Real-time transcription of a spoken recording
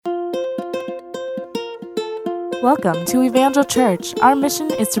Welcome to Evangel Church. Our mission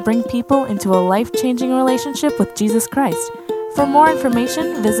is to bring people into a life-changing relationship with Jesus Christ. For more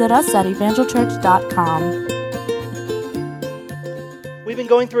information, visit us at evangelchurch.com. We've been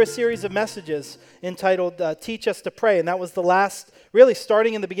going through a series of messages entitled Teach Us to Pray, and that was the last, really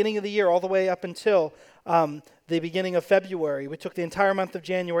starting in the beginning of the year all the way up until the beginning of February. We took the entire month of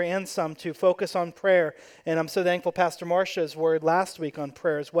January and some to focus on prayer, and I'm so thankful Pastor Marcia's word last week on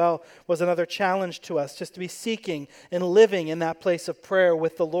prayer as well was another challenge to us, just to be seeking and living in that place of prayer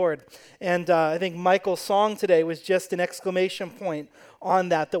with the Lord. And I think Michael's song today was just an exclamation point on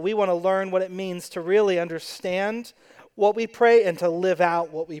that we want to learn what it means to really understand what we pray and to live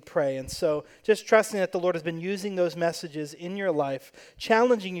out what we pray. And so just trusting that the Lord has been using those messages in your life,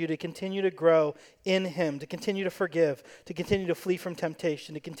 challenging you to continue to grow in Him, to continue to forgive, to continue to flee from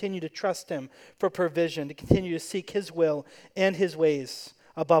temptation, to continue to trust Him for provision, to continue to seek His will and His ways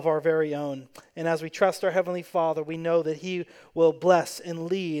above our very own. And as we trust our Heavenly Father, we know that He will bless and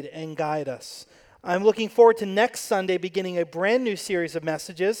lead and guide us. I'm looking forward to next Sunday beginning a brand new series of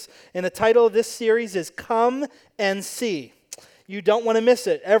messages, and the title of this series is Come and See. You don't want to miss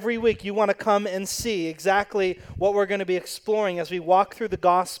it. Every week you want to come and see exactly what we're going to be exploring as we walk through the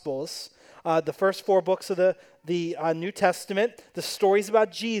Gospels, the first 4 books of the New Testament, the stories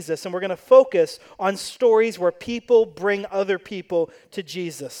about Jesus, and we're going to focus on stories where people bring other people to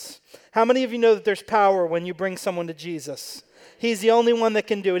Jesus. How many of you know that there's power when you bring someone to Jesus? He's the only one that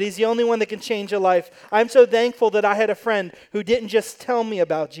can do it. He's the only one that can change a life. I'm so thankful that I had a friend who didn't just tell me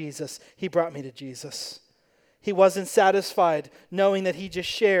about Jesus. He brought me to Jesus. He wasn't satisfied knowing that he just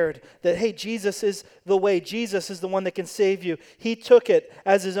shared that, hey, Jesus is the way. Jesus is the one that can save you. He took it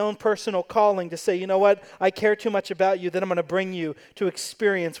as his own personal calling to say, you know what? I care too much about you that I'm going to bring you to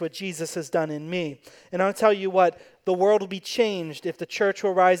experience what Jesus has done in me. And I'll tell you what, the world will be changed if the church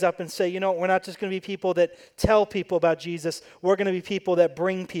will rise up and say, you know, we're not just going to be people that tell people about Jesus. We're going to be people that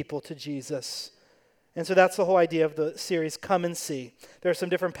bring people to Jesus. And so that's the whole idea of the series, Come and See. There are some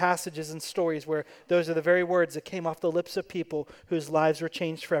different passages and stories where those are the very words that came off the lips of people whose lives were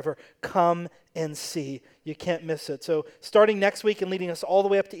changed forever. Come and see. You can't miss it. So starting next week and leading us all the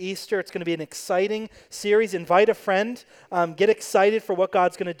way up to Easter, it's going to be an exciting series. Invite a friend. Get excited for what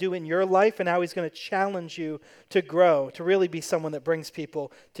God's going to do in your life and how He's going to challenge you to grow, to really be someone that brings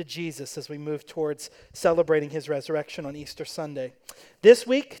people to Jesus as we move towards celebrating His resurrection on Easter Sunday. This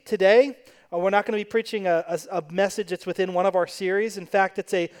week, today, we're not going to be preaching a message that's within one of our series. In fact,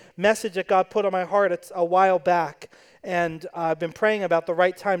 it's a message that God put on my heart a while back. And I've been praying about the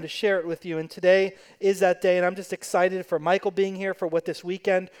right time to share it with you. And today is that day. And I'm just excited for Michael being here, for what this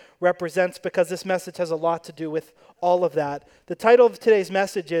weekend represents, because this message has a lot to do with all of that. The title of today's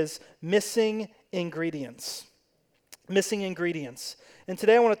message is Missing Ingredients. Missing Ingredients. And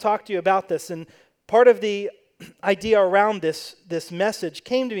today I want to talk to you about this. And part of the idea around this message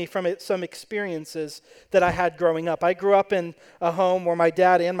came to me from some experiences that I had growing up. I grew up in a home where my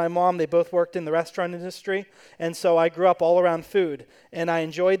dad and my mom, they both worked in the restaurant industry, and so I grew up all around food, and I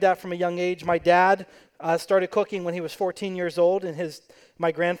enjoyed that from a young age. My dad started cooking when he was 14 years old, and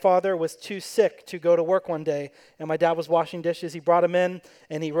my grandfather was too sick to go to work one day, and my dad was washing dishes. He brought him in,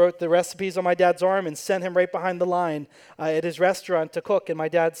 and he wrote the recipes on my dad's arm and sent him right behind the line at his restaurant to cook, and my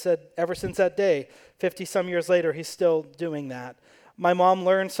dad said ever since that day, 50-some years later, he's still doing that. My mom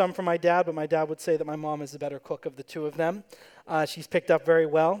learned some from my dad, but my dad would say that my mom is the better cook of the two of them. She's picked up very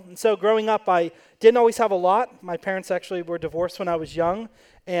well. And so growing up, I didn't always have a lot. My parents actually were divorced when I was young,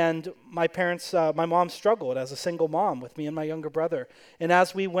 and my mom struggled as a single mom with me and my younger brother. And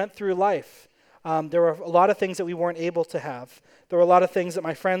as we went through life, there were a lot of things that we weren't able to have. There were a lot of things that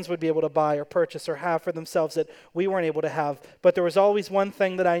my friends would be able to buy or purchase or have for themselves that we weren't able to have. But there was always one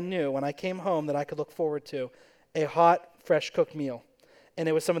thing that I knew when I came home that I could look forward to, a hot, fresh cooked meal. And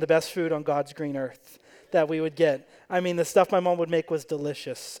it was some of the best food on God's green earth that we would get. I mean, the stuff my mom would make was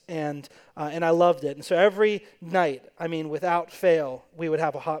delicious, and I loved it. And so every night, without fail, we would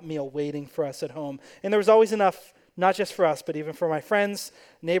have a hot meal waiting for us at home. And there was always enough, not just for us, but even for my friends,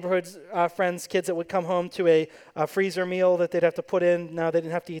 neighborhood friends, kids that would come home to a freezer meal that they'd have to put in. No, they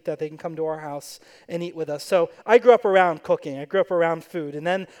didn't have to eat that. They can come to our house and eat with us. So I grew up around cooking. I grew up around food. And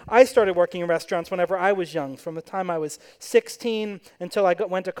then I started working in restaurants whenever I was young. From the time I was 16 until I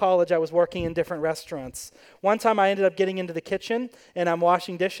went to college, I was working in different restaurants. One time I ended up getting into the kitchen, and I'm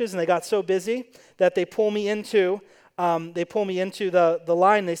washing dishes, and they got so busy that they pull me into the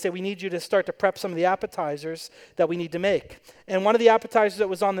line. They say, we need you to start to prep some of the appetizers that we need to make. And one of the appetizers that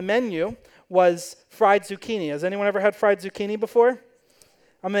was on the menu was fried zucchini. Has anyone ever had fried zucchini before? I'm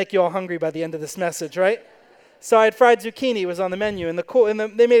going to make you all hungry by the end of this message, right? So I had fried zucchini was on the menu, and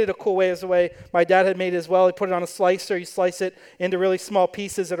they made it a cool way. It was the way my dad had made it as well. He put it on a slicer. You slice it into really small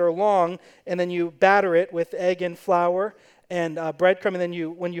pieces that are long, and then you batter it with egg and flour and breadcrumb, and then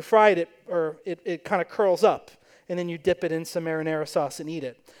when you fry it, it kind of curls up, and then you dip it in some marinara sauce and eat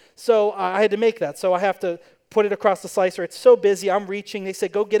it. So I had to make that. So I have to put it across the slicer. It's so busy. I'm reaching. They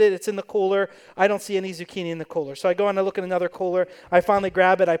said, go get it. It's in the cooler. I don't see any zucchini in the cooler. So I go and I look in another cooler. I finally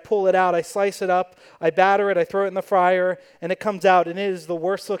grab it. I pull it out. I slice it up. I batter it. I throw it in the fryer. And it comes out. And it is the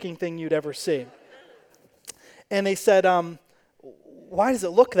worst looking thing you'd ever see. And they said, why does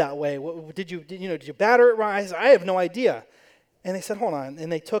it look that way? Did you batter it wrong? I said, I have no idea. And they said, hold on.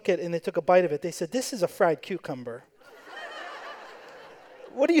 And they took it and they took a bite of it. They said, this is a fried cucumber.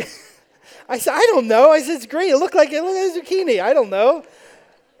 What do you... I said, I don't know. I said, it's green. It looked like zucchini. I don't know.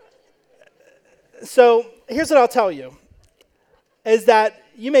 So here's what I'll tell you, is that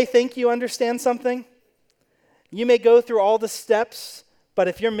you may think you understand something. You may go through all the steps, but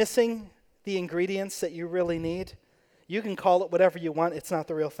if you're missing the ingredients that you really need, you can call it whatever you want. It's not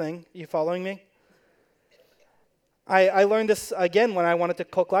the real thing. You following me? I learned this, again, when I wanted to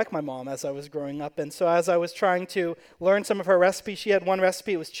cook like my mom as I was growing up. And so as I was trying to learn some of her recipes, she had one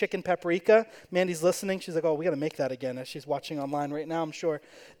recipe. It was chicken paprika. Mandy's listening. She's like, oh, we got to make that again, as she's watching online right now, I'm sure.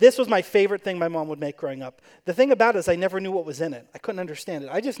 This was my favorite thing my mom would make growing up. The thing about it is I never knew what was in it. I couldn't understand it.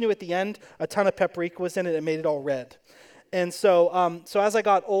 I just knew at the end a ton of paprika was in it. It made it all red. And so as I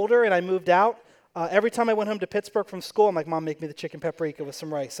got older and I moved out, every time I went home to Pittsburgh from school, I'm like, Mom, make me the chicken paprika with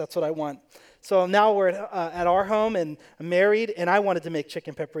some rice. That's what I want. So now we're at our home, and I'm married, and I wanted to make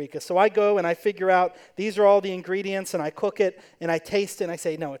chicken paprika. So I go and I figure out these are all the ingredients, and I cook it, and I taste it, and I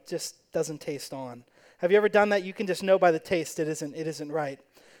say, no, it just doesn't taste on. Have you ever done that? You can just know by the taste it isn't right.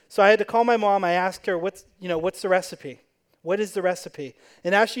 So I had to call my mom. I asked her, what's the recipe? What is the recipe?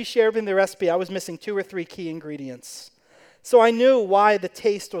 And as she shared with me the recipe, I was missing 2 or 3 key ingredients. So I knew why the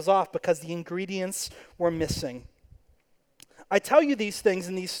taste was off, because the ingredients were missing. I tell you these things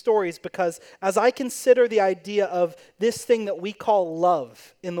in these stories because as I consider the idea of this thing that we call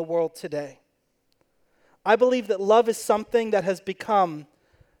love in the world today, I believe that love is something that has become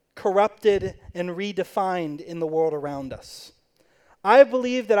corrupted and redefined in the world around us. I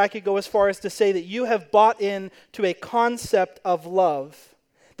believe that I could go as far as to say that you have bought into a concept of love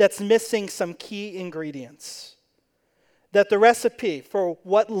that's missing some key ingredients. That the recipe for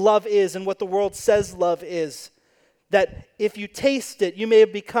what love is and what the world says love is, that if you taste it, you may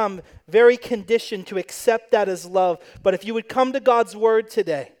have become very conditioned to accept that as love. But if you would come to God's word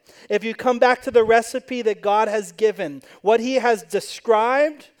today, if you come back to the recipe that God has given, what he has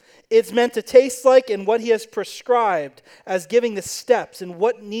described, it's meant to taste like, and what he has prescribed as giving the steps and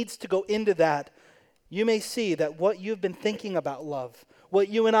what needs to go into that, you may see that what you've been thinking about love, what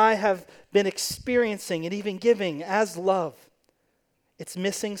you and I have been experiencing and even giving as love, it's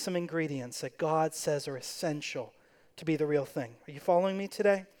missing some ingredients that God says are essential to be the real thing. Are you following me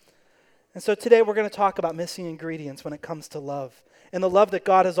today? And so today we're going to talk about missing ingredients when it comes to love and the love that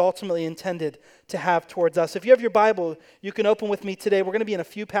God has ultimately intended to have towards us. If you have your Bible, you can open with me today. We're going to be in a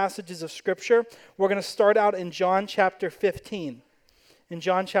few passages of Scripture. We're going to start out in John chapter 15. In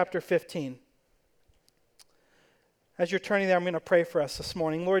John chapter 15. As you're turning there, I'm going to pray for us this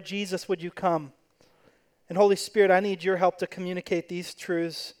morning. Lord Jesus, would you come? And Holy Spirit, I need your help to communicate these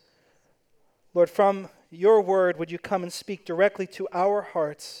truths. Lord, from your word, would you come and speak directly to our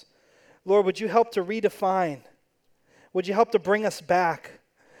hearts? Lord, would you help to redefine? Would you help to bring us back?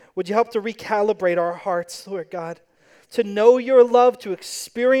 Would you help to recalibrate our hearts, Lord God? To know your love, to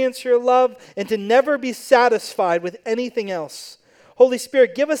experience your love, and to never be satisfied with anything else. Holy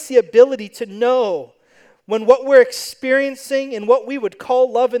Spirit, give us the ability to know when what we're experiencing and what we would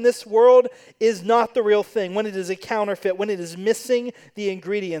call love in this world is not the real thing, when it is a counterfeit, when it is missing the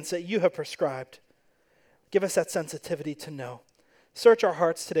ingredients that you have prescribed. Give us that sensitivity to know. Search our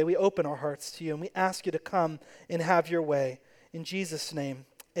hearts today. We open our hearts to you, and we ask you to come and have your way. In Jesus' name,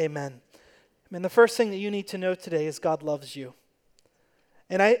 amen. The first thing that you need to know today is God loves you.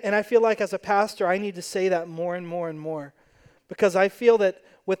 And I feel like as a pastor, I need to say that more and more and more, because I feel that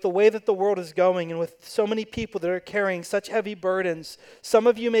with the way that the world is going and with so many people that are carrying such heavy burdens, some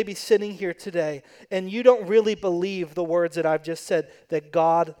of you may be sitting here today and you don't really believe the words that I've just said, that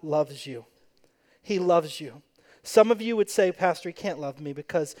God loves you. He loves you. Some of you would say, Pastor, he can't love me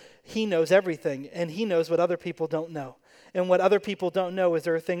because he knows everything and he knows what other people don't know. And what other people don't know is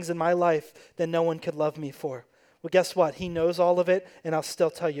there are things in my life that no one could love me for. Well, guess what? He knows all of it, and I'll still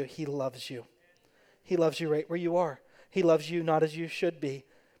tell you, he loves you. He loves you right where you are. He loves you not as you should be,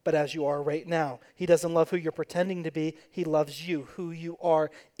 but as you are right now. He doesn't love who you're pretending to be. He loves you, who you are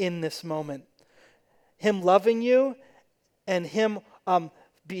in this moment. Him loving you and Him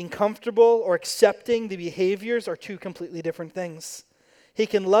being comfortable or accepting the behaviors are two completely different things. He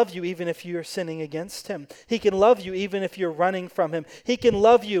can love you even if you're sinning against Him. He can love you even if you're running from Him. He can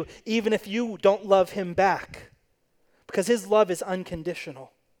love you even if you don't love Him back. Because His love is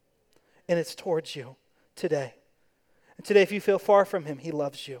unconditional. And it's towards you today. And today, if you feel far from Him, He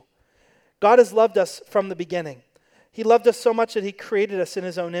loves you. God has loved us from the beginning. He loved us so much that He created us in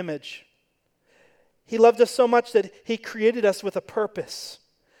His own image. He loved us so much that He created us with a purpose.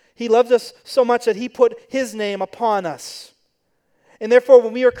 He loved us so much that He put His name upon us. And therefore,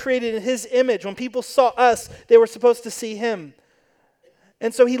 when we are created in His image, when people saw us, they were supposed to see Him.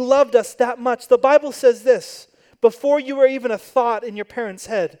 And so He loved us that much. The Bible says this, before you were even a thought in your parents'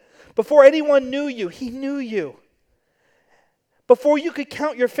 head, before anyone knew you, He knew you. Before you could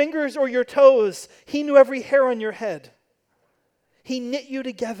count your fingers or your toes, He knew every hair on your head. He knit you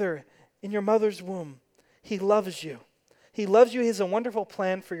together in your mother's womb. He loves you. He loves you. He has a wonderful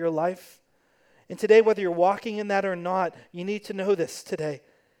plan for your life. And today, whether you're walking in that or not, you need to know this today.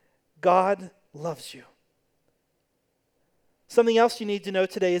 God loves you. Something else you need to know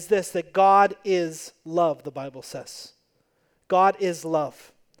today is this, that God is love, the Bible says. God is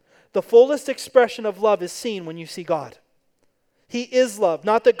love. The fullest expression of love is seen when you see God. He is love.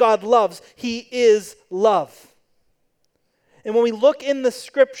 Not that God loves, He is love. And when we look in the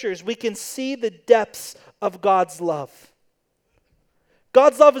Scriptures, we can see the depths of God's love.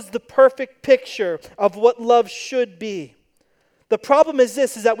 God's love is the perfect picture of what love should be. The problem is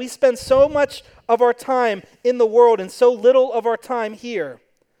this, is that we spend so much of our time in the world and so little of our time here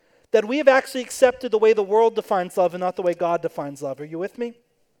that we have actually accepted the way the world defines love and not the way God defines love. Are you with me?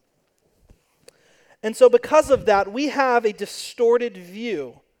 And so because of that, we have a distorted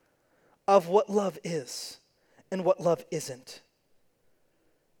view of what love is and what love isn't.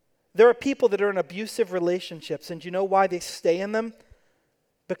 There are people that are in abusive relationships, and do you know why they stay in them?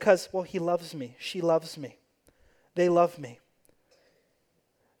 Because, well, he loves me, she loves me, they love me.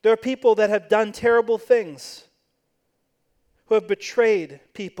 There are people that have done terrible things, who have betrayed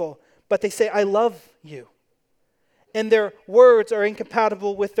people, but they say, I love you. And their words are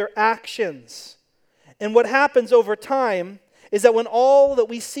incompatible with their actions. And what happens over time is that when all that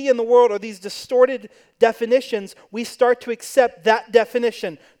we see in the world are these distorted definitions, we start to accept that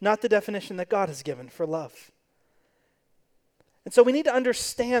definition, not the definition that God has given for love. And so we need to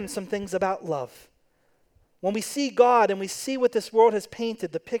understand some things about love. When we see God and we see what this world has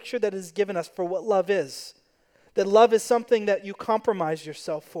painted, the picture that is given us for what love is, that love is something that you compromise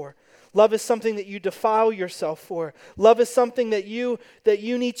yourself for. Love is something that you defile yourself for. Love is something that you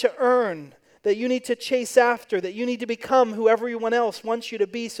need to earn, that you need to chase after, that you need to become who everyone else wants you to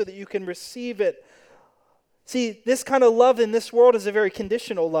be so that you can receive it. See, this kind of love in this world is a very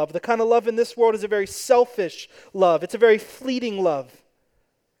conditional love. The kind of love in this world is a very selfish love. It's a very fleeting love.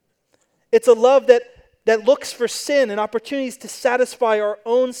 It's a love that looks for sin and opportunities to satisfy our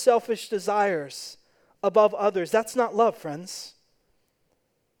own selfish desires above others. That's not love, friends.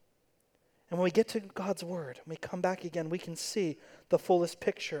 And when we get to God's word, when we come back again, we can see the fullest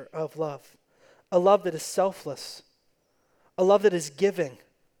picture of love. A love that is selfless. A love that is giving.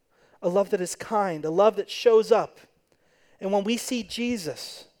 A love that is kind, a love that shows up. And when we see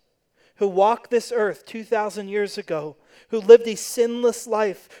Jesus, who walked this earth 2,000 years ago, who lived a sinless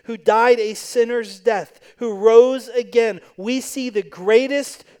life, who died a sinner's death, who rose again, we see the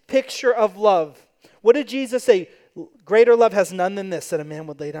greatest picture of love. What did Jesus say? Greater love has none than this, that a man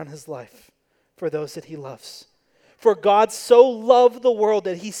would lay down his life for those that he loves. For God so loved the world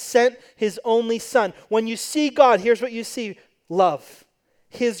that He sent His only Son. When you see God, here's what you see, love.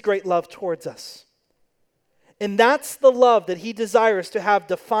 His great love towards us. And that's the love that He desires to have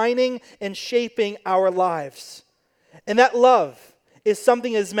defining and shaping our lives. And that love is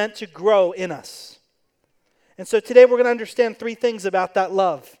something that is meant to grow in us. And so today we're going to understand three things about that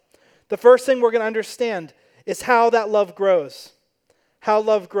love. The first thing we're going to understand is how that love grows. How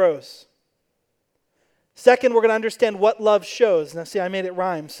love grows. Second, we're going to understand what love shows. Now see, I made it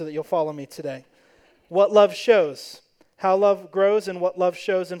rhyme so that you'll follow me today. What love shows. How love grows and what love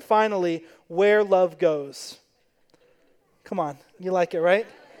shows. And finally, where love goes. Come on, you like it, right?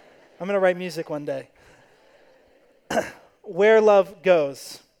 I'm going to write music one day. Where love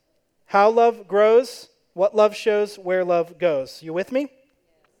goes. How love grows, what love shows, where love goes. You with me?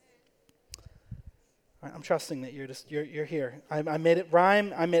 I'm trusting that you're here. I made it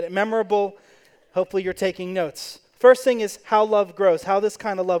rhyme. I made it memorable. Hopefully you're taking notes. First thing is how love grows, how this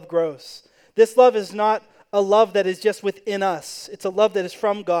kind of love grows. This love is not a love that is just within us. It's a love that is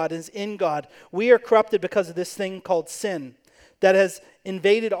from God, is in God. We are corrupted because of this thing called sin that has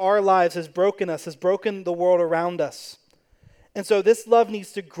invaded our lives, has broken us, has broken the world around us. And so this love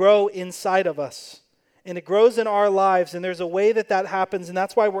needs to grow inside of us. And it grows in our lives, and there's a way that that happens, and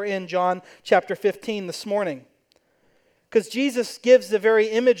that's why we're in John chapter 15 this morning. Because Jesus gives the very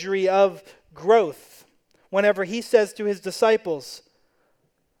imagery of growth whenever he says to his disciples,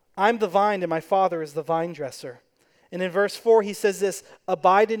 I'm the vine and my Father is the vine dresser. And in verse 4 he says this,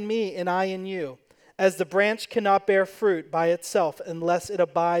 abide in me and I in you. As the branch cannot bear fruit by itself unless it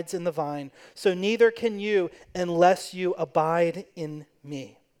abides in the vine, so neither can you unless you abide in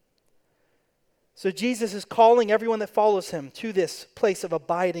me. So Jesus is calling everyone that follows him to this place of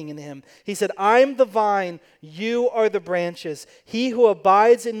abiding in him. He said, I'm the vine, you are the branches. He who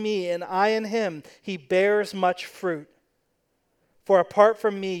abides in me and I in him, he bears much fruit. For apart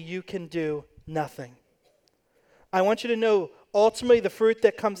from me, you can do nothing. I want you to know, ultimately, the fruit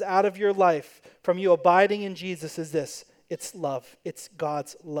that comes out of your life from you abiding in Jesus is this. It's love. It's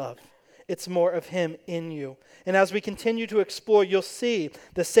God's love. It's more of him in you. And as we continue to explore, you'll see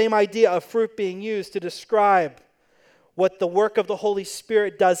the same idea of fruit being used to describe what the work of the Holy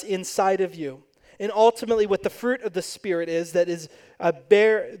Spirit does inside of you. And ultimately what the fruit of the Spirit is that is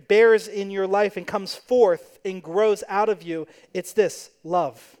bears in your life and comes forth and grows out of you, it's this,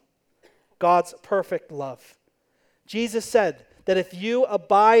 love. God's perfect love. Jesus said that if you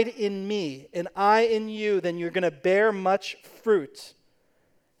abide in me and I in you, then you're going to bear much fruit.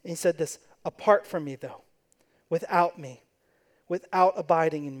 And he said this, apart from me though, without me, without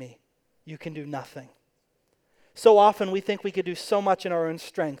abiding in me, you can do nothing. So often we think we could do so much in our own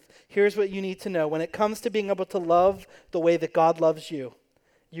strength. Here's what you need to know. When it comes to being able to love the way that God loves you,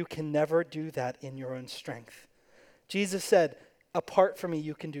 you can never do that in your own strength. Jesus said, apart from me,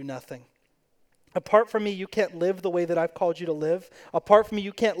 you can do nothing. Apart from me, you can't live the way that I've called you to live. Apart from me,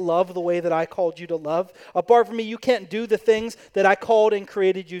 you can't love the way that I called you to love. Apart from me, you can't do the things that I called and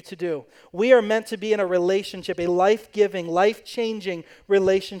created you to do. We are meant to be in a relationship, a life-giving, life-changing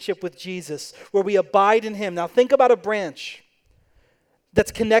relationship with Jesus, where we abide in him. Now think about a branch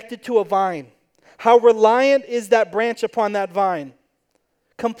that's connected to a vine. How reliant is that branch upon that vine?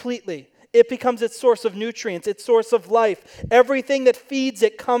 Completely. It becomes its source of nutrients, its source of life. Everything that feeds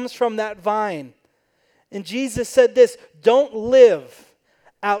it comes from that vine. And Jesus said this, don't live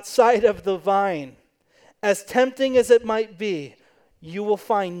outside of the vine. As tempting as it might be, you will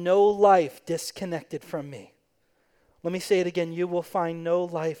find no life disconnected from me. Let me say it again, you will find no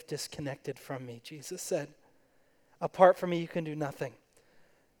life disconnected from me, Jesus said. Apart from me, you can do nothing.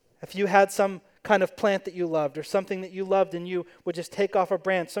 If you had some kind of plant that you loved or something that you loved and you would just take off a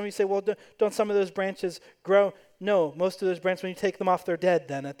branch, some of you say, well, don't some of those branches grow? No, most of those branches, when you take them off, they're dead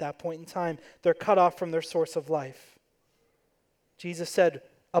then at that point in time. They're cut off from their source of life. Jesus said,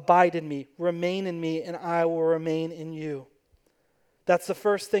 abide in me, remain in me, and I will remain in you. That's the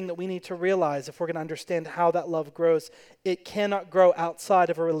first thing that we need to realize if we're going to understand how that love grows. It cannot grow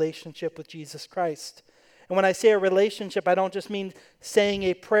outside of a relationship with Jesus Christ. And when I say a relationship, I don't just mean saying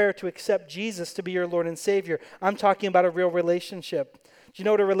a prayer to accept Jesus to be your Lord and Savior. I'm talking about a real relationship. Do you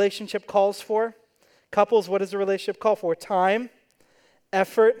know what a relationship calls for? Couples, what does a relationship call for? Time,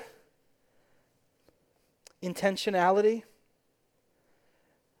 effort, intentionality.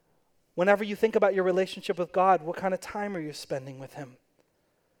 Whenever you think about your relationship with God, what kind of time are you spending with him?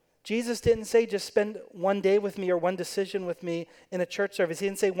 Jesus didn't say just spend one day with me or one decision with me in a church service. He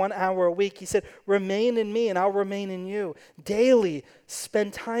didn't say 1 hour a week. He said, remain in me and I'll remain in you. Daily,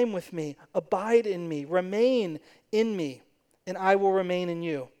 spend time with me. Abide in me. Remain in me and I will remain in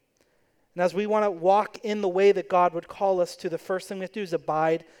you. And as we want to walk in the way that God would call us to, the first thing we have to do is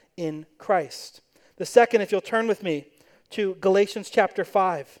abide in Christ. The second, if you'll turn with me to Galatians chapter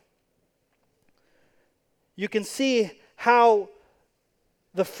 5, you can see how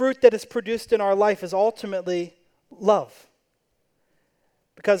the fruit that is produced in our life is ultimately love.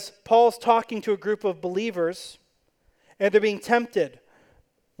 Because Paul's talking to a group of believers and they're being tempted.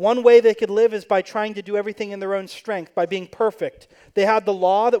 One way they could live is by trying to do everything in their own strength, by being perfect. They had the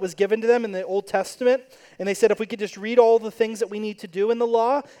law that was given to them in the Old Testament, and they said if we could just read all the things that we need to do in the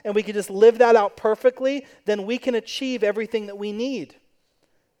law, and we could just live that out perfectly, then we can achieve everything that we need.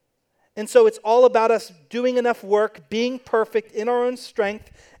 And so it's all about us doing enough work, being perfect in our own strength.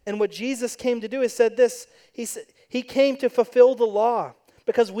 And what Jesus came to do is said this, he came to fulfill the law.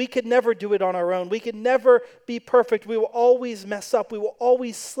 Because we could never do it on our own. We could never be perfect. We will always mess up. We will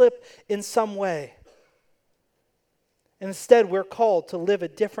always slip in some way. And instead, we're called to live a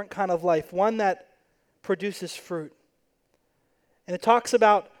different kind of life, one that produces fruit. And it talks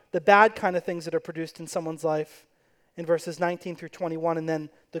about the bad kind of things that are produced in someone's life in verses 19 through 21, and then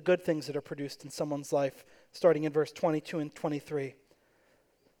the good things that are produced in someone's life, starting in verse 22 and 23.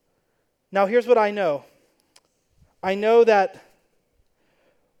 Now, here's what I know. I know that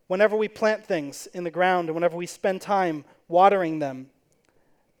whenever we plant things in the ground and whenever we spend time watering them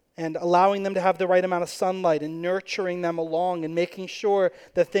and allowing them to have the right amount of sunlight and nurturing them along and making sure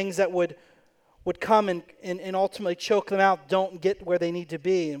the things that would come and ultimately choke them out don't get where they need to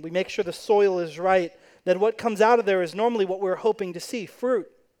be, and we make sure the soil is right, then what comes out of there is normally what we're hoping to see, fruit.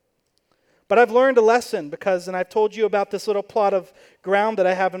 But I've learned a lesson because, and I've told you about this little plot of ground that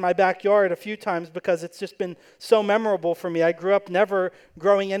I have in my backyard a few times because it's just been so memorable for me. I grew up never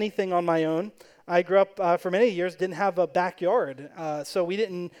growing anything on my own. I grew up for many years, didn't have a backyard, so we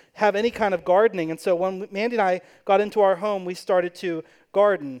didn't have any kind of gardening. And so when Mandy and I got into our home, we started to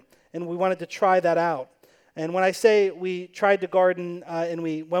garden, and we wanted to try that out. And when I say we tried to garden,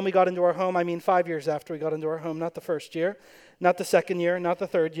 when we got into our home, I mean 5 years after we got into our home, not the first year, not the second year, not the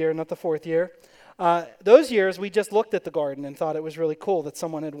third year, not the fourth year. Those years, we just looked at the garden and thought it was really cool that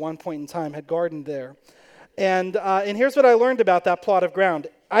someone at one point in time had gardened there. And here's what I learned about that plot of ground.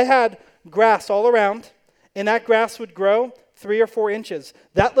 I had grass all around, and that grass would grow 3 or 4 inches.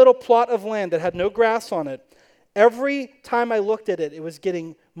 That little plot of land that had no grass on it, every time I looked at it, it was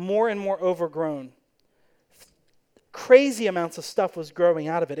getting more and more overgrown. Crazy amounts of stuff was growing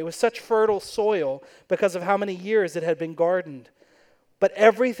out of it. It was such fertile soil because of how many years it had been gardened. But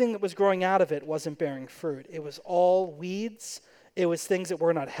everything that was growing out of it wasn't bearing fruit. It was all weeds. It was things that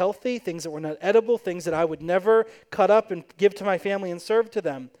were not healthy, things that were not edible, things that I would never cut up and give to my family and serve to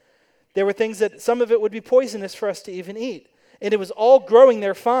them. There were things that some of it would be poisonous for us to even eat. And it was all growing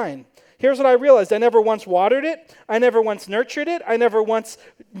there fine. Here's what I realized. I never once watered it. I never once nurtured it. I never once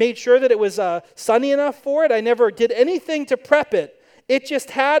made sure that it was sunny enough for it. I never did anything to prep it. It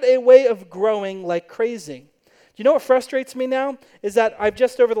just had a way of growing like crazy. Do you know what frustrates me now? Is that I've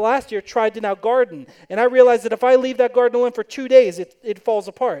just over the last year tried to now garden. And I realized that if I leave that garden alone for 2 days, it falls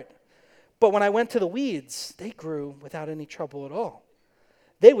apart. But when I went to the weeds, they grew without any trouble at all.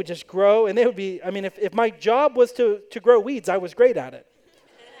 They would just grow, and they would be, if my job was to grow weeds, I was great at it.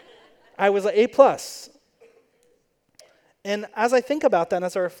 I was an A+. And as I think about that and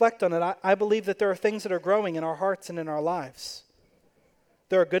as I reflect on it, I believe that there are things that are growing in our hearts and in our lives.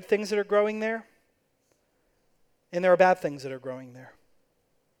 There are good things that are growing there, and there are bad things that are growing there.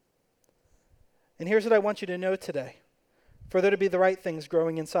 And here's what I want you to know today. For there to be the right things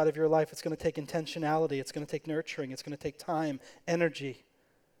growing inside of your life, it's going to take intentionality, it's going to take nurturing, it's going to take time, energy,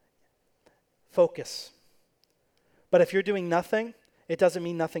 focus. But if you're doing nothing, it doesn't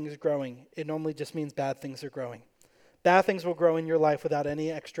mean nothing is growing. It normally just means bad things are growing. Bad things will grow in your life without any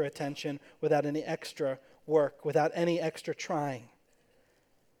extra attention, without any extra work, without any extra trying.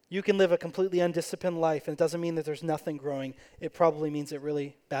 You can live a completely undisciplined life, and it doesn't mean that there's nothing growing. It probably means that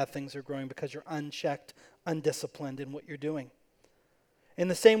really bad things are growing because you're unchecked, undisciplined in what you're doing. In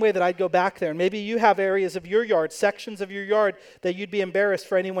the same way that I'd go back there, and maybe you have areas of your yard, sections of your yard that you'd be embarrassed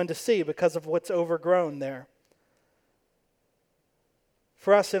for anyone to see because of what's overgrown there.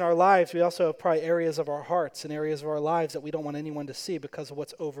 For us in our lives, we also have probably areas of our hearts and areas of our lives that we don't want anyone to see because of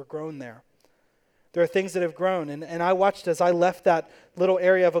what's overgrown there. There are things that have grown, and I watched as I left that little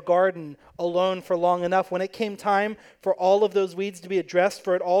area of a garden alone for long enough. When it came time for all of those weeds to be addressed,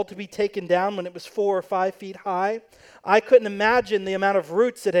 for it all to be taken down when it was 4 or 5 feet high, I couldn't imagine the amount of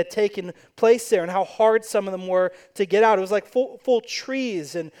roots that had taken place there and how hard some of them were to get out. It was like full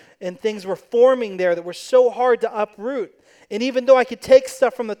trees and things were forming there that were so hard to uproot. And even though I could take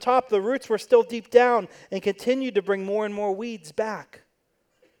stuff from the top, the roots were still deep down and continued to bring more and more weeds back.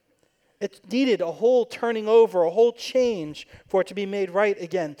 It needed a whole turning over, a whole change for it to be made right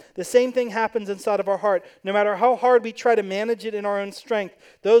again. The same thing happens inside of our heart. No matter how hard we try to manage it in our own strength,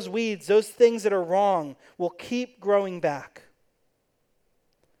 those weeds, those things that are wrong, will keep growing back.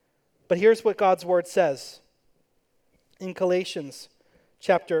 But here's what God's word says. In Galatians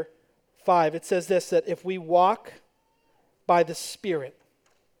chapter 5, it says this, that if we walk by the Spirit,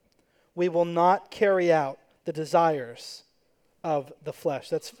 we will not carry out the desires of the flesh.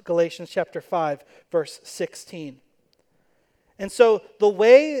 That's Galatians chapter 5, verse 16. And so the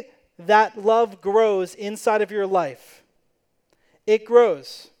way that love grows inside of your life, it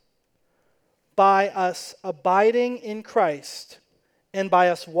grows by us abiding in Christ and by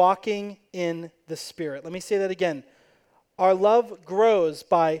us walking in the Spirit. Let me say that again. Our love grows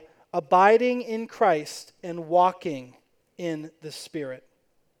by abiding in Christ and walking in the Spirit.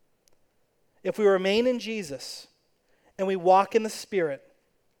 If we remain in Jesus and we walk in the Spirit,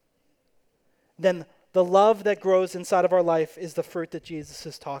 then the love that grows inside of our life is the fruit that Jesus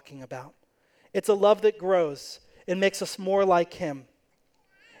is talking about. It's a love that grows and makes us more like Him.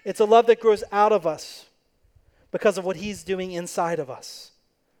 It's a love that grows out of us because of what He's doing inside of us.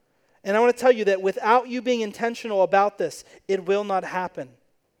 And I want to tell you that without you being intentional about this, it will not happen.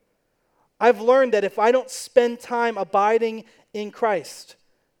 I've learned that if I don't spend time abiding in Christ,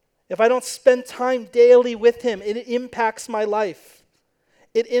 if I don't spend time daily with Him, it impacts my life.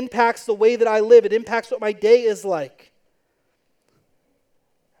 It impacts the way that I live. It impacts what my day is like.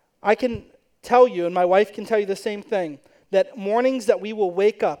 I can tell you, and my wife can tell you the same thing, that mornings that we will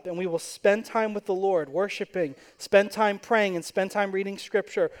wake up and we will spend time with the Lord, worshiping, spend time praying, and spend time reading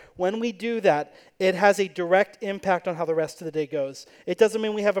Scripture, when we do that, it has a direct impact on how the rest of the day goes. It doesn't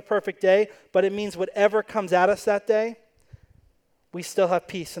mean we have a perfect day, but it means whatever comes at us that day, we still have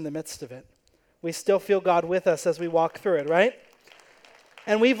peace in the midst of it. We still feel God with us as we walk through it, right?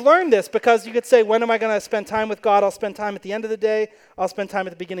 And we've learned this because you could say, when am I going to spend time with God? I'll spend time at the end of the day. I'll spend time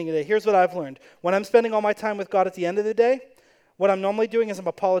at the beginning of the day. Here's what I've learned. When I'm spending all my time with God at the end of the day, what I'm normally doing is I'm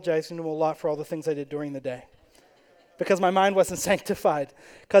apologizing to Him a lot for all the things I did during the day. Because my mind wasn't sanctified.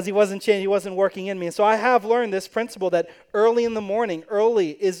 Because He wasn't changing, He wasn't working in me. And so I have learned this principle that early in the morning, early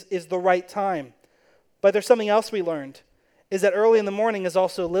is the right time. But there's something else we learned, is that early in the morning is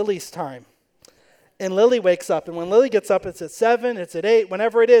also Lily's time. And Lily wakes up, and when Lily gets up, it's at 7, it's at 8,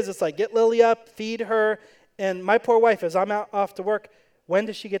 whenever it is, it's like, get Lily up, feed her. And my poor wife, as I'm out off to work, when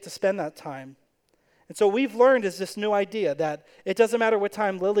does she get to spend that time? And so we've learned is this new idea that it doesn't matter what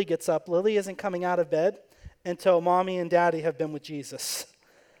time Lily gets up, Lily isn't coming out of bed until Mommy and Daddy have been with Jesus.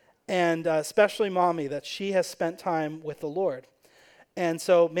 And especially Mommy, that she has spent time with the Lord. And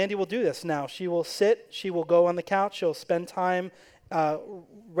so Mandy will do this now. She will sit, she will go on the couch, she'll spend time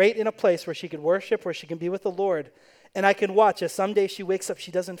right in a place where she could worship, where she can be with the Lord. And I can watch as someday she wakes up,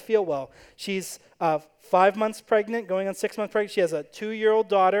 she doesn't feel well. She's 5 months pregnant, going on 6 months pregnant. She has a 2-year-old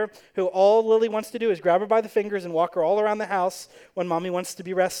daughter who all Lily wants to do is grab her by the fingers and walk her all around the house when Mommy wants to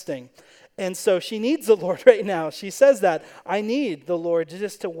be resting. And so she needs the Lord right now. She says that, I need the Lord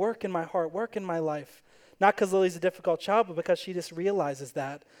just to work in my heart, work in my life. Not because Lily's a difficult child, but because she just realizes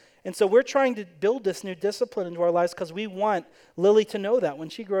that. And so we're trying to build this new discipline into our lives because we want Lily to know that when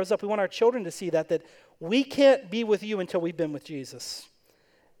she grows up. We want our children to see that we can't be with you until we've been with Jesus.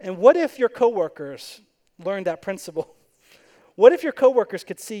 And what if your coworkers learned that principle? What if your coworkers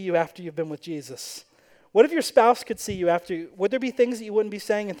could see you after you've been with Jesus? What if your spouse could see you after? Would there be things that you wouldn't be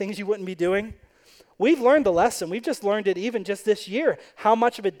saying and things you wouldn't be doing? We've learned the lesson. We've just learned it even just this year, how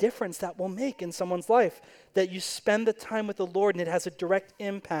much of a difference that will make in someone's life, that you spend the time with the Lord and it has a direct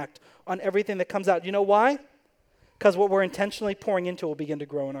impact on everything that comes out. You know why? Because what we're intentionally pouring into will begin to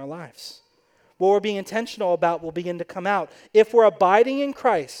grow in our lives. What we're being intentional about will begin to come out. If we're abiding in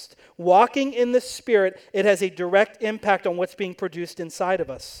Christ, walking in the Spirit, it has a direct impact on what's being produced inside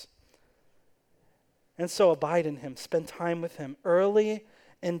of us. And so abide in Him. Spend time with Him early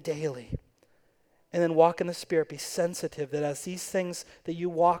and daily. And then walk in the Spirit. Be sensitive that as these things that you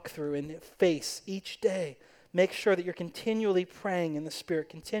walk through and face each day, make sure that you're continually praying in the Spirit,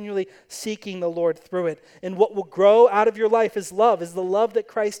 continually seeking the Lord through it. And what will grow out of your life is love, is the love that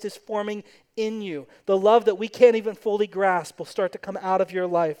Christ is forming in you. The love that we can't even fully grasp will start to come out of your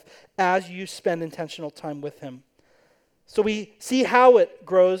life as you spend intentional time with Him. So we see how it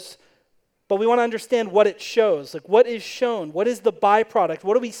grows, but we want to understand what it shows. Like, what is shown? What is the byproduct?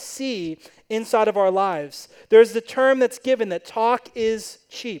 What do we see inside of our lives? There's the term that's given that talk is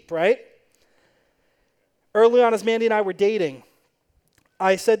cheap, right? Early on, as Mandy and I were dating,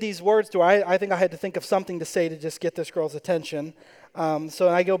 I said these words to her. I think I had to think of something to say to just get this girl's attention. So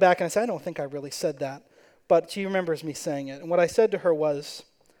I go back and I say, I don't think I really said that. But she remembers me saying it. And what I said to her was,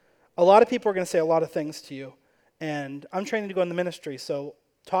 a lot of people are going to say a lot of things to you. And I'm training to go in the ministry, so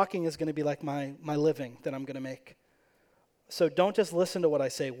talking is going to be like my living that I'm going to make. So don't just listen to what I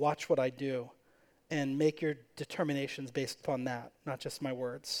say, watch what I do, and make your determinations based upon that, not just my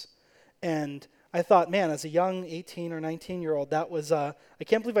words. And I thought, man, as a young 18 or 19-year-old, that was, I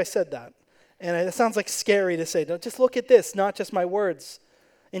can't believe I said that. And it sounds like scary to say, just look at this, not just my words.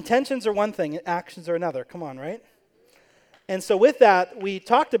 Intentions are one thing, actions are another. Come on, right? And so with that, we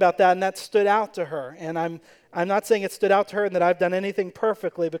talked about that, and that stood out to her. And I'm not saying it stood out to her and that I've done anything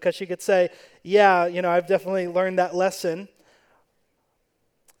perfectly, because she could say, yeah, I've definitely learned that lesson.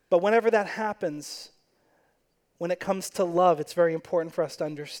 But whenever that happens, when it comes to love, it's very important for us to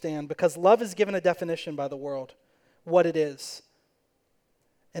understand, because love is given a definition by the world, what it is,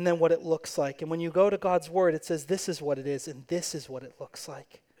 and then what it looks like. And when you go to God's word, it says this is what it is, and this is what it looks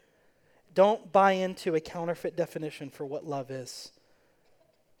like. Don't buy into a counterfeit definition for what love is,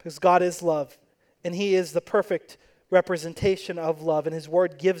 because God is love, and He is the perfect representation of love, and His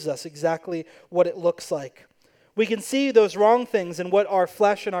word gives us exactly what it looks like. We can see those wrong things and what our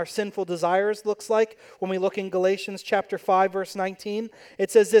flesh and our sinful desires looks like when we look in Galatians chapter 5, verse 19.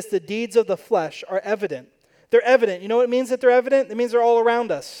 It says this, the deeds of the flesh are evident. They're evident. You know what it means that they're evident? It means they're all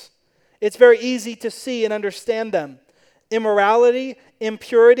around us. It's very easy to see and understand them. Immorality,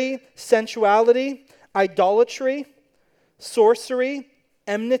 impurity, sensuality, idolatry, sorcery,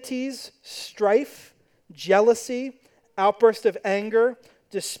 enmities, strife, jealousy, outburst of anger,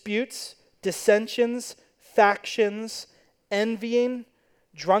 disputes, dissensions, factions, envying,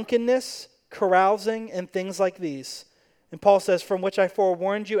 drunkenness, carousing, and things like these. And Paul says, from which I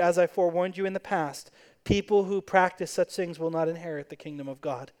forewarned you, as I forewarned you in the past, people who practice such things will not inherit the kingdom of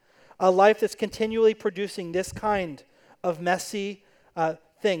God. A life that's continually producing this kind of messy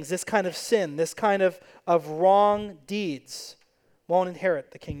things, this kind of sin, this kind of wrong deeds, won't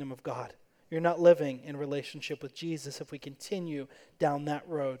inherit the kingdom of God. You're not living in relationship with Jesus if we continue down that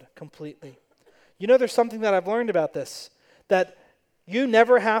road completely. You know, there's something that I've learned about this, that you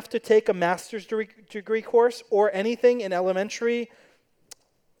never have to take a master's degree course or anything in elementary,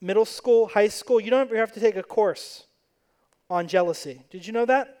 middle school, high school. You don't ever have to take a course on jealousy. Did you know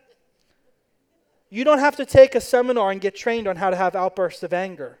that? You don't have to take a seminar and get trained on how to have outbursts of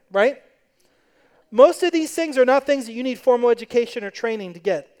anger, right? Most of these things are not things that you need formal education or training to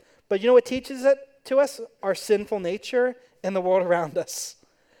get. But you know what teaches it to us? Our sinful nature and the world around us.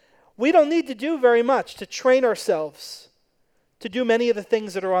 We don't need to do very much to train ourselves to do many of the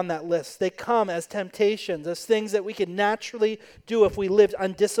things that are on that list. They come as temptations, as things that we can naturally do if we lived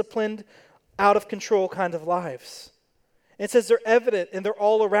undisciplined, out of control kind of lives. And it says they're evident and they're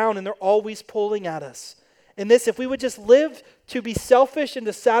all around and they're always pulling at us. And this, if we would just live to be selfish and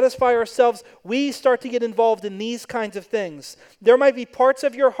to satisfy ourselves, we start to get involved in these kinds of things. There might be parts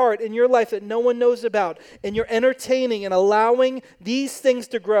of your heart in your life that no one knows about, and you're entertaining and allowing these things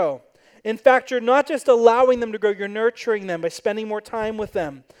to grow. In fact, you're not just allowing them to grow, you're nurturing them by spending more time with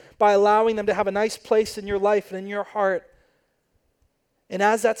them, by allowing them to have a nice place in your life and in your heart. And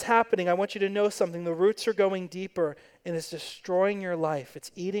as that's happening, I want you to know something. The roots are going deeper, and it's destroying your life.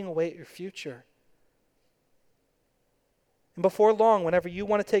 It's eating away at your future. And before long, whenever you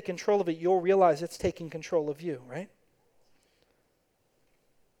want to take control of it, you'll realize it's taking control of you, right?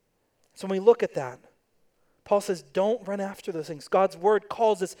 So when we look at that, Paul says, don't run after those things. God's word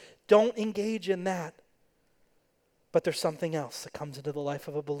calls us, don't engage in that. But there's something else that comes into the life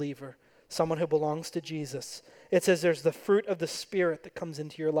of a believer, someone who belongs to Jesus. It says there's the fruit of the Spirit that comes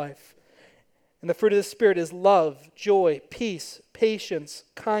into your life. And the fruit of the Spirit is love, joy, peace, patience,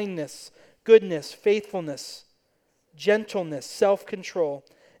 kindness, goodness, faithfulness, gentleness, self-control.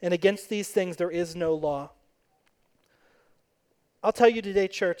 And against these things there is no law. I'll tell you today,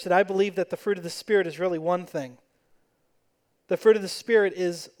 church, that I believe that the fruit of the Spirit is really one thing. The fruit of the Spirit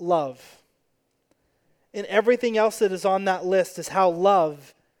is love. And everything else that is on that list is how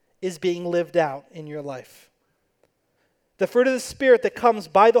love is being lived out in your life. The fruit of the Spirit that comes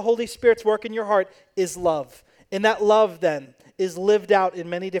by the Holy Spirit's work in your heart is love. And that love then is lived out in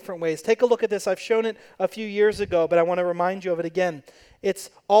many different ways. Take a look at this. I've shown it a few years ago, but I want to remind you of it again. It's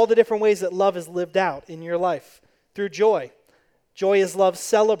all the different ways that love is lived out in your life. Through joy. Joy is love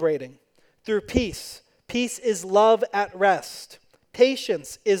celebrating. Through peace. Peace is love at rest.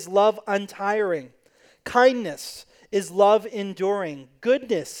 Patience is love untiring. Kindness is love enduring.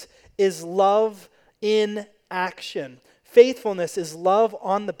 Goodness is love in action. Faithfulness is love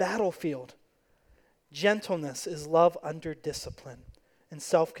on the battlefield. Gentleness is love under discipline. And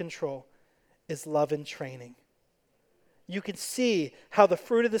self-control is love in training. You can see how the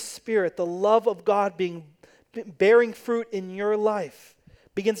fruit of the Spirit, the love of God bearing fruit in your life,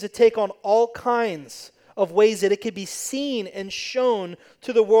 begins to take on all kinds of ways that it can be seen and shown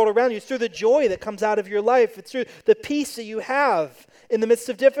to the world around you. It's through the joy that comes out of your life. It's through the peace that you have in the midst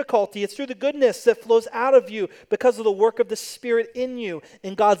of difficulty. It's through the goodness that flows out of you because of the work of the Spirit in you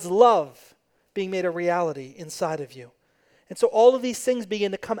and God's love being made a reality inside of you. And so all of these things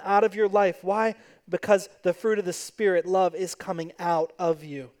begin to come out of your life. Why? Because the fruit of the Spirit, love, is coming out of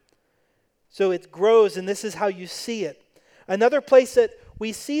you. So it grows, and this is how you see it. Another place that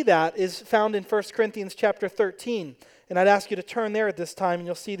we see that is found in 1 Corinthians chapter 13. And I'd ask you to turn there at this time, and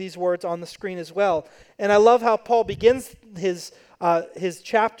you'll see these words on the screen as well. And I love how Paul begins his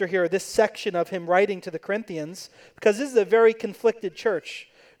chapter here, this section of him writing to the Corinthians, because this is a very conflicted church.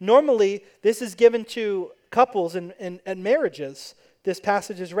 Normally, this is given to couples and marriages. This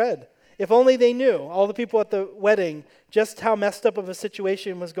passage is read. If only they knew, all the people at the wedding, just how messed up of a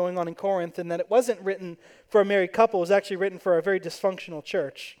situation was going on in Corinth, and that it wasn't written for a married couple. It was actually written for a very dysfunctional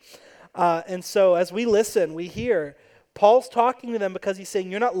church. And so as we listen, we hear Paul's talking to them because he's saying,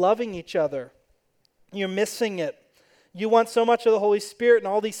 you're not loving each other. You're missing it. You want so much of the Holy Spirit and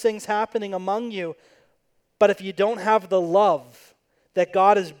all these things happening among you, but if you don't have the love that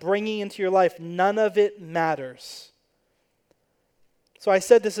God is bringing into your life, none of it matters. So I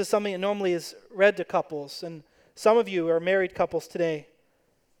said this is something that normally is read to couples, and some of you are married couples today,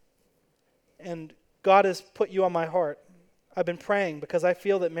 and God has put you on my heart. I've been praying because I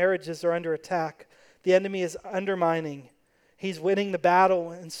feel that marriages are under attack. The enemy is undermining. He's winning the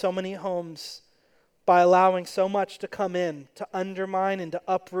battle in so many homes by allowing so much to come in, to undermine and to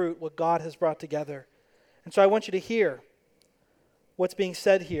uproot what God has brought together. And so I want you to hear what's being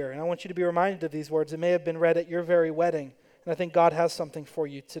said here, and I want you to be reminded of these words. It may have been read at your very wedding, and I think God has something for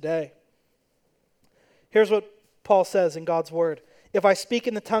you today. Here's what Paul says in God's word. If I speak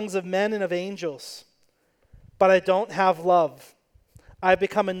in the tongues of men and of angels, but I don't have love, I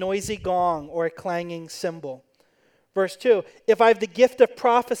become a noisy gong or a clanging cymbal. Verse 2, if I have the gift of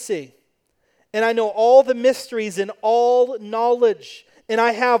prophecy, and I know all the mysteries and all knowledge, and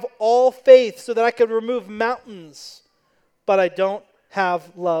I have all faith so that I could remove mountains, but I don't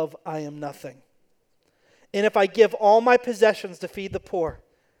have love, I am nothing. And if I give all my possessions to feed the poor,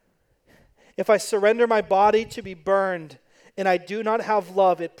 if I surrender my body to be burned, and I do not have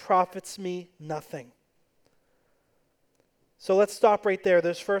love, it profits me nothing. So let's stop right there.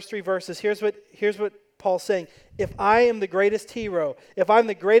 Those first three verses. Here's what Paul's saying. If I am the greatest hero, if I'm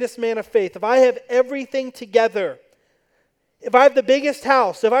the greatest man of faith, if I have everything together, if I have the biggest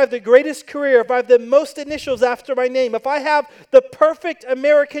house, if I have the greatest career, if I have the most initials after my name, if I have the perfect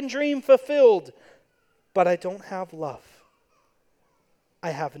American dream fulfilled, but I don't have love,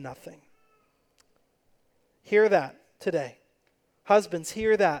 I have nothing. Hear that today. Husbands,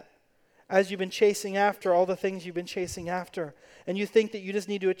 hear that. As you've been chasing after all the things you've been chasing after, and you think that you just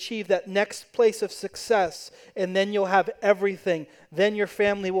need to achieve that next place of success, and then you'll have everything, then your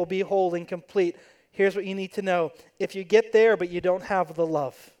family will be whole and complete. Here's what you need to know. If you get there but you don't have the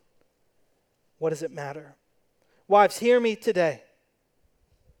love, what does it matter? Wives, hear me today.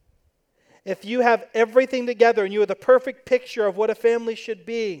 If you have everything together and you are the perfect picture of what a family should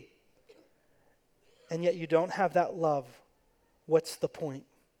be, and yet you don't have that love, what's the point?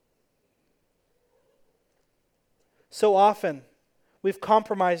 So often, we've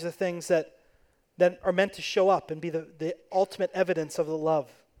compromised the things that are meant to show up and be the ultimate evidence of the love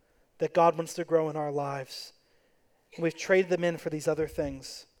that God wants to grow in our lives. And we've traded them in for these other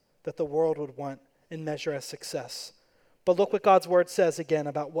things that the world would want and measure as success. But look what God's word says again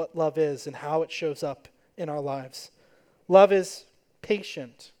about what love is and how it shows up in our lives. Love is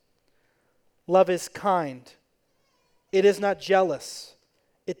patient. Love is kind. It is not jealous.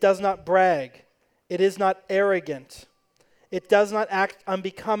 It does not brag. It is not arrogant. It does not act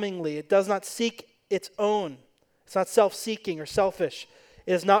unbecomingly. It does not seek its own. It's not self-seeking or selfish.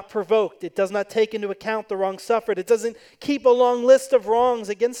 It is not provoked. It does not take into account the wrong suffered. It doesn't keep a long list of wrongs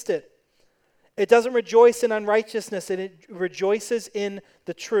against it. It doesn't rejoice in unrighteousness, and it rejoices in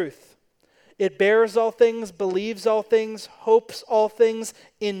the truth. It bears all things, believes all things, hopes all things,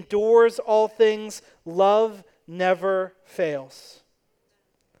 endures all things. Love never fails.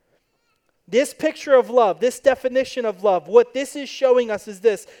 This picture of love, this definition of love, what this is showing us is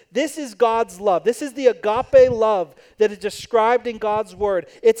this. This is God's love. This is the agape love that is described in God's word.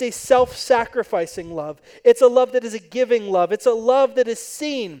 It's a self-sacrificing love. It's a love that is a giving love. It's a love that is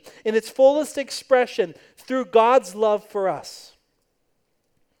seen in its fullest expression through God's love for us.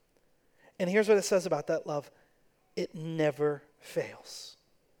 And here's what it says about that love. It never fails.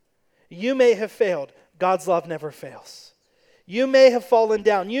 You may have failed. God's love never fails. You may have fallen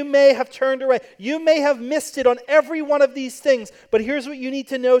down. You may have turned away. You may have missed it on every one of these things. But here's what you need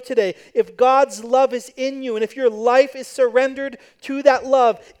to know today. If God's love is in you and if your life is surrendered to that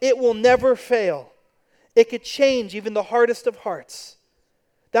love, it will never fail. It could change even the hardest of hearts.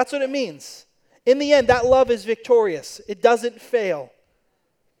 That's what it means. In the end, that love is victorious. It doesn't fail.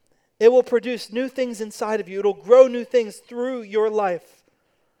 It will produce new things inside of you. It will grow new things through your life.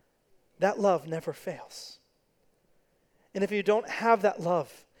 That love never fails. And if you don't have that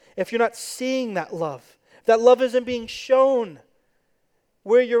love, if you're not seeing that love, if that love isn't being shown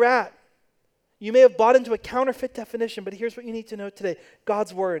where you're at, you may have bought into a counterfeit definition, but here's what you need to know today.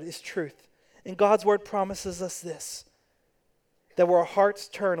 God's word is truth. And God's word promises us this, that our hearts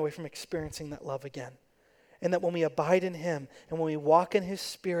turn away from experiencing that love again. And that when we abide in Him and when we walk in His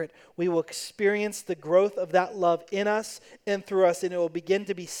Spirit, we will experience the growth of that love in us and through us, and it will begin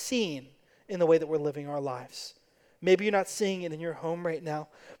to be seen in the way that we're living our lives. Maybe you're not seeing it in your home right now.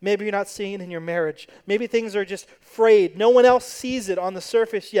 Maybe you're not seeing it in your marriage. Maybe things are just frayed. No one else sees it on the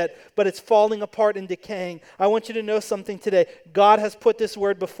surface yet, but it's falling apart and decaying. I want you to know something today. God has put this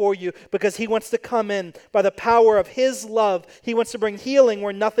word before you because he wants to come in by the power of his love. He wants to bring healing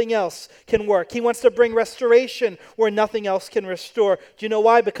where nothing else can work. He wants to bring restoration where nothing else can restore. Do you know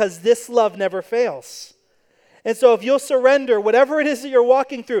why? Because this love never fails. And so if you'll surrender whatever it is that you're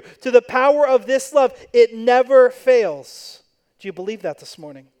walking through to the power of this love, it never fails. Do you believe that this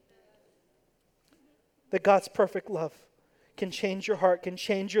morning? That God's perfect love can change your heart, can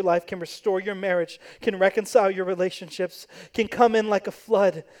change your life, can restore your marriage, can reconcile your relationships, can come in like a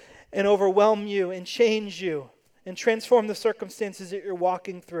flood and overwhelm you and change you and transform the circumstances that you're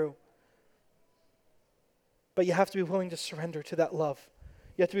walking through. But you have to be willing to surrender to that love.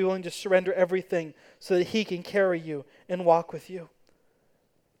 You have to be willing to surrender everything so that he can carry you and walk with you.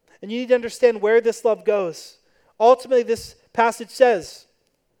 And you need to understand where this love goes. Ultimately, this passage says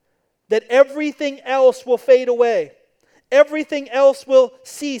that everything else will fade away. Everything else will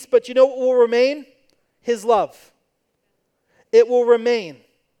cease. But you know what will remain? His love. It will remain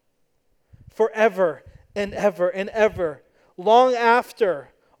forever and ever and ever. Long after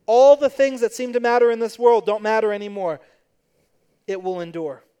all the things that seem to matter in this world don't matter anymore. It will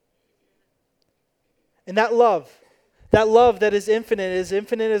endure. And that love that is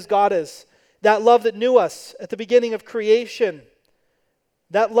infinite as God is, that love that knew us at the beginning of creation,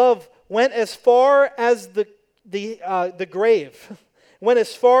 that love went as far as the grave, went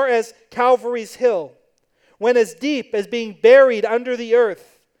as far as Calvary's hill, went as deep as being buried under the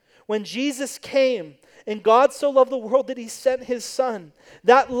earth. When Jesus came, and God so loved the world that he sent his Son,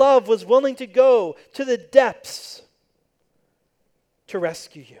 that love was willing to go to the depths to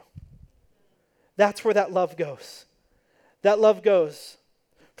rescue you. That's where that love goes. That love goes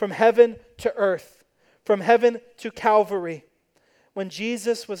from heaven to earth, from heaven to Calvary. When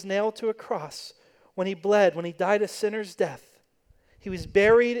Jesus was nailed to a cross, when he bled, when he died a sinner's death, he was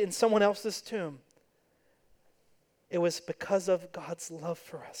buried in someone else's tomb. It was because of God's love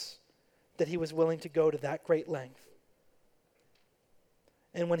for us that he was willing to go to that great length.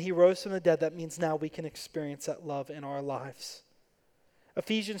 And when he rose from the dead, that means now we can experience that love in our lives.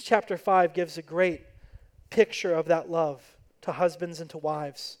 Ephesians chapter 5 gives a great picture of that love to husbands and to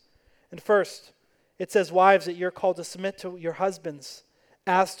wives. And first, it says, wives, that you're called to submit to your husbands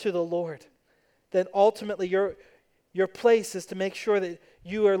as to the Lord. That ultimately your place is to make sure that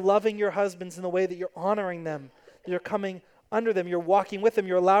you are loving your husbands in the way that you're honoring them, that you're coming under them, you're walking with them,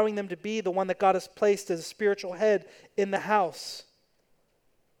 you're allowing them to be the one that God has placed as a spiritual head in the house.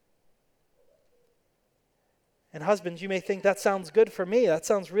 And husbands, you may think that sounds good for me. That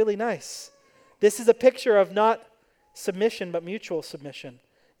sounds really nice. This is a picture of not submission, but mutual submission.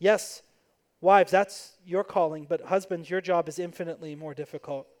 Yes, wives, that's your calling, but husbands, your job is infinitely more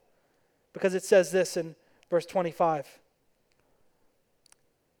difficult. Because it says this in verse 25.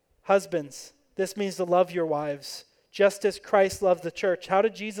 Husbands, this means to love your wives, just as Christ loved the church. How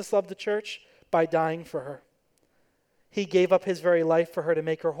did Jesus love the church? By dying for her. He gave up his very life for her to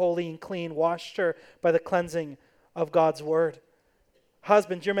make her holy and clean, washed her by the cleansing of God's word.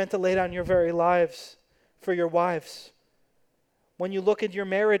 Husbands, you're meant to lay down your very lives for your wives. When you look at your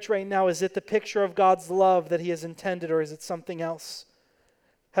marriage right now, is it the picture of God's love that he has intended, or is it something else?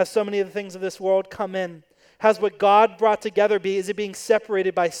 Has so many of the things of this world come in? Has what God brought together is it being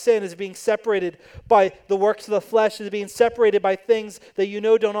separated by sin? Is it being separated by the works of the flesh? Is it being separated by things that you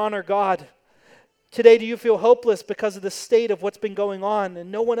know don't honor God? Today, do you feel hopeless because of the state of what's been going on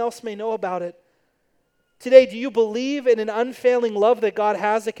and no one else may know about it? Today, do you believe in an unfailing love that God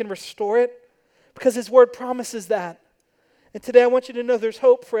has that can restore it? Because his word promises that. And today I want you to know there's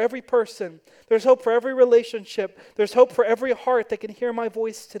hope for every person. There's hope for every relationship. There's hope for every heart that can hear my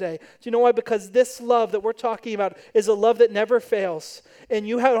voice today. Do you know why? Because this love that we're talking about is a love that never fails. And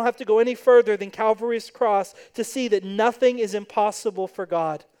you don't have to go any further than Calvary's cross to see that nothing is impossible for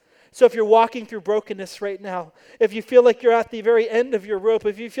God. So if you're walking through brokenness right now, if you feel like you're at the very end of your rope,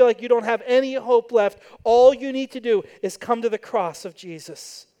 if you feel like you don't have any hope left, all you need to do is come to the cross of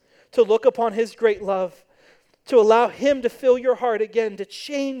Jesus, to look upon his great love, to allow him to fill your heart again, to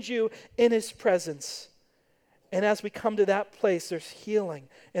change you in his presence. And as we come to that place, there's healing,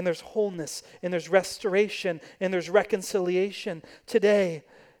 and there's wholeness, and there's restoration, and there's reconciliation. Today,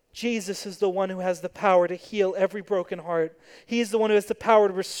 Jesus is the one who has the power to heal every broken heart. He's the one who has the power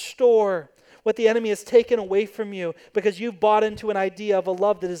to restore what the enemy has taken away from you because you've bought into an idea of a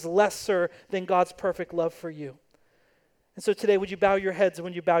love that is lesser than God's perfect love for you. And so today, would you bow your heads and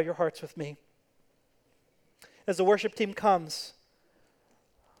would you bow your hearts with me? As the worship team comes,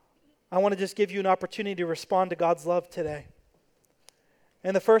 I want to just give you an opportunity to respond to God's love today.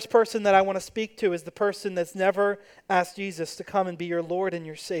 And the first person that I want to speak to is the person that's never asked Jesus to come and be your Lord and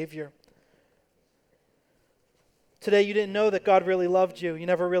your Savior. Today you didn't know that God really loved you. You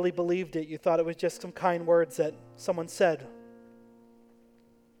never really believed it. You thought it was just some kind words that someone said.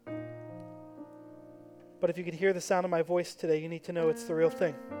 But if you could hear the sound of my voice today, you need to know it's the real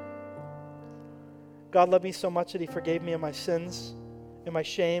thing. God loved me so much that He forgave me of my sins, and my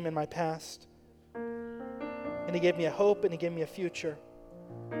shame, and my past. And He gave me a hope, and He gave me a future.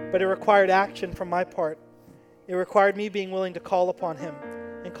 But it required action from my part. It required me being willing to call upon Him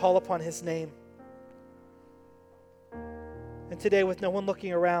and call upon His name. And today, with no one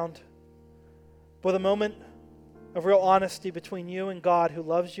looking around, with a moment of real honesty between you and God who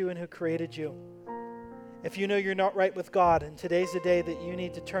loves you and who created you, if you know you're not right with God, and today's the day that you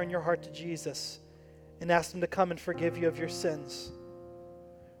need to turn your heart to Jesus and ask Him to come and forgive you of your sins.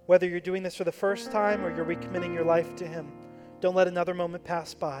 Whether you're doing this for the first time or you're recommitting your life to Him, don't let another moment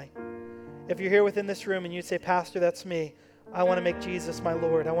pass by. If you're here within this room and you say, Pastor, that's me. I want to make Jesus my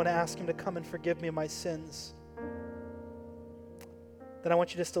Lord. I want to ask Him to come and forgive me of my sins. Then I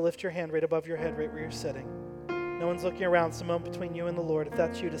want you just to lift your hand right above your head, right where you're sitting. No one's looking around. It's a moment between you and the Lord. If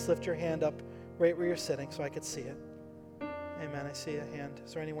that's you, just lift your hand up right where you're sitting so I could see it. Amen. I see a hand.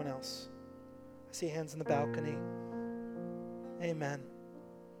 Is there anyone else? I see hands in the balcony. Amen.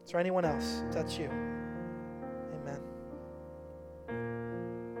 Is there anyone else? If that's you. Amen.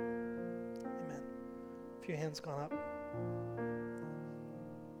 Amen. A few hands gone up.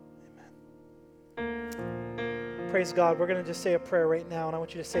 Amen. Praise God. We're going to just say a prayer right now, and I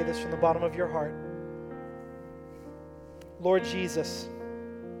want you to say this from the bottom of your heart. Lord Jesus,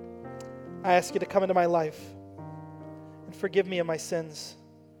 I ask you to come into my life and forgive me of my sins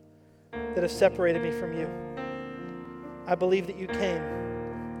that have separated me from you. I believe that you came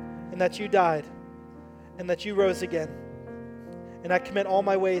and that you died and that you rose again. And I commit all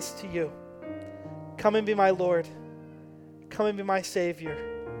my ways to you. Come and be my Lord. Come and be my Savior.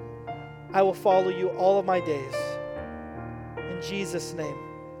 I will follow you all of my days. In Jesus' name,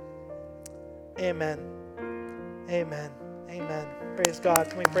 amen. Amen. Amen. Praise God.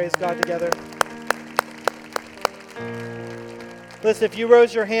 Can we praise God together? Listen, if you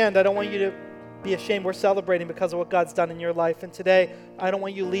rose your hand, I don't want you to be ashamed. We're celebrating because of what God's done in your life. And today, I don't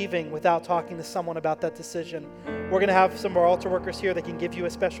want you leaving without talking to someone about that decision. We're going to have some of our altar workers here that can give you a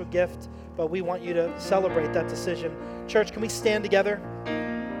special gift, but we want you to celebrate that decision. Church, can we stand together?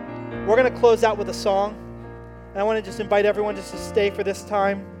 We're going to close out with a song. And I want to just invite everyone just to stay for this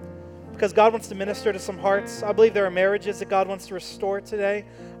time, because God wants to minister to some hearts. I believe there are marriages that God wants to restore today.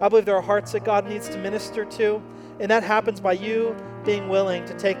 I believe there are hearts that God needs to minister to. And that happens by you being willing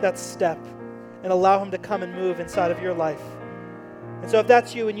to take that step and allow Him to come and move inside of your life. And so if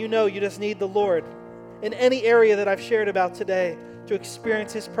that's you and you know you just need the Lord in any area that I've shared about today to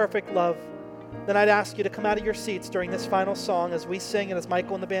experience His perfect love, then I'd ask you to come out of your seats during this final song as we sing and as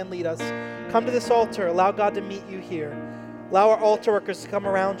Michael and the band lead us. Come to this altar. Allow God to meet you here. Allow our altar workers to come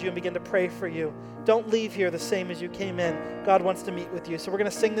around you and begin to pray for you. Don't leave here the same as you came in. God wants to meet with you. So we're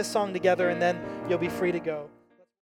going to sing this song together, and then you'll be free to go.